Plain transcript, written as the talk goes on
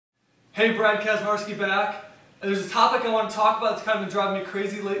Hey, Brad Kazmarski back. And there's a topic I want to talk about that's kind of been driving me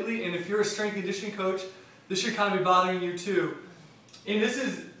crazy lately, and if you're a strength and conditioning coach, this should kind of be bothering you too. And this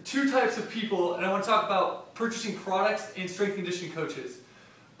is two types of people, and I want to talk about purchasing products and strength and conditioning coaches.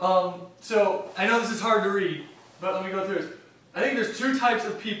 So I know this is hard to read, but let me go through this. I think there's two types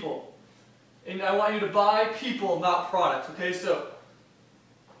of people, and I want you to buy people, not products. Okay, so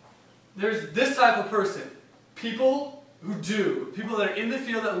there's this type of person, people that are in the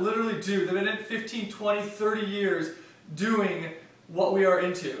field that literally do. They've been in 15, 20, 30 years doing what we are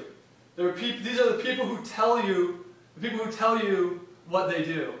into. These are the people who tell you what they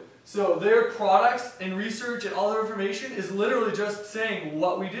do. So their products and research and all their information is literally just saying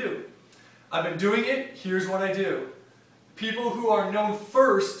what we do. I've been doing it, here's what I do. People who are known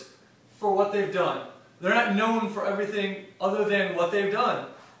first for what they've done. They're not known for everything other than what they've done.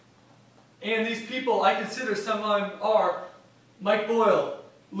 And these people, I consider some of them are Mike Boyle,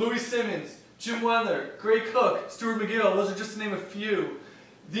 Louie Simmons, Jim Wendler, Gray Cook, Stuart McGill. Those are just to name a few.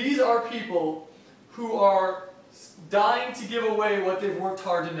 These are people who are dying to give away what they've worked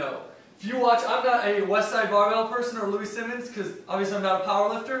hard to know. If you watch, I'm not a Westside Barbell person or Louie Simmons because obviously I'm not a power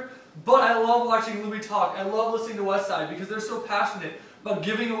lifter, but I love watching Louie talk. I love listening to Westside because they're so passionate about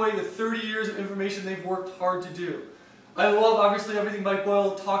giving away the 30 years of information they've worked hard to do. I love, obviously, everything Mike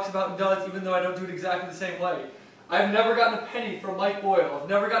Boyle talks about and does, even though I don't do it exactly the same way. I've never gotten a penny from Mike Boyle. I've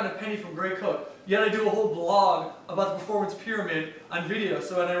never gotten a penny from Gray Cook. Yet I do a whole blog about the performance pyramid on video.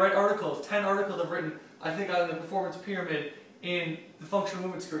 So when I write articles, 10 articles I've written, I think, on the performance pyramid in the functional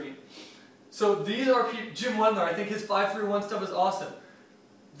movement screen. So these are people, Jim Wendler, I think his 5-3-1 stuff is awesome.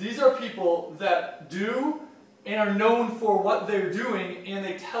 These are people that do and are known for what they're doing, and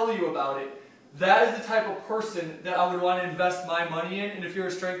they tell you about it. That is the type of person that I would want to invest my money in, and if you're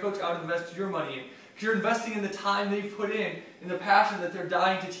a strength coach, I would invest your money in. Because you're investing in the time they've put in the passion that they're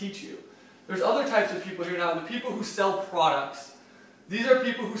dying to teach you. There's other types of people here now, the people who sell products. These are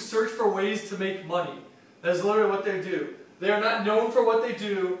people who search for ways to make money. That is literally what they do. They are not known for what they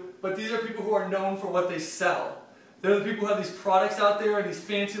do, but these are people who are known for what they sell. They're the people who have these products out there and these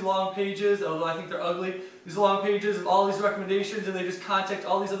fancy long pages, although I think they're ugly, these long pages of all these recommendations, and they just contact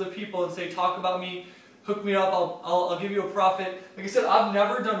all these other people and say, talk about me, hook me up, I'll give you a profit. Like I said, I've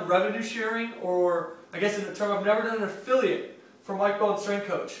never done revenue sharing, or I guess in the term, I've never done an affiliate for Mike Boyle Strength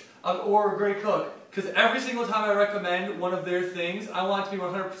Coach or Gray Cook, because every single time I recommend one of their things, I want it to be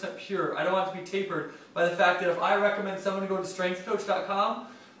 100% pure. I don't want it to be tapered by the fact that if I recommend someone to go to strengthcoach.com,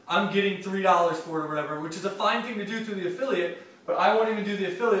 I'm getting $3 for it or whatever, which is a fine thing to do through the affiliate, but I won't even do the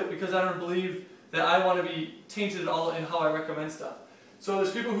affiliate because I don't believe that I want to be tainted at all in how I recommend stuff. So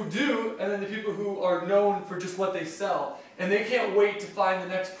there's people who do, and then the people who are known for just what they sell. And they can't wait to find the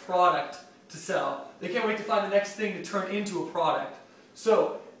next product to sell. They can't wait to find the next thing to turn into a product.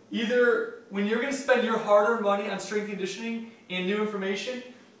 So either when you're going to spend your hard-earned money on strength conditioning and new information,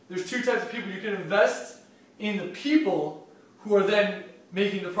 there's two types of people. You can invest in the people who are then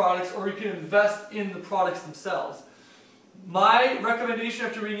making the products, or you can invest in the products themselves. My recommendation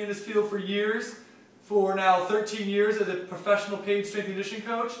after being in this field for years, for now 13 years as a professional paid strength and conditioning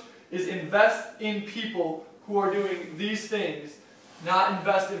coach, is invest in people who are doing these things, not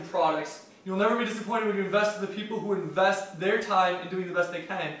invest in products. You'll never be disappointed when you invest in the people who invest their time in doing the best they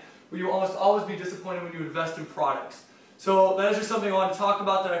can, but you will almost always be disappointed when you invest in products. So that is just something I want to talk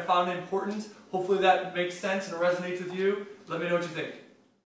about that I found important. Hopefully that makes sense and resonates with you. Let me know what you think.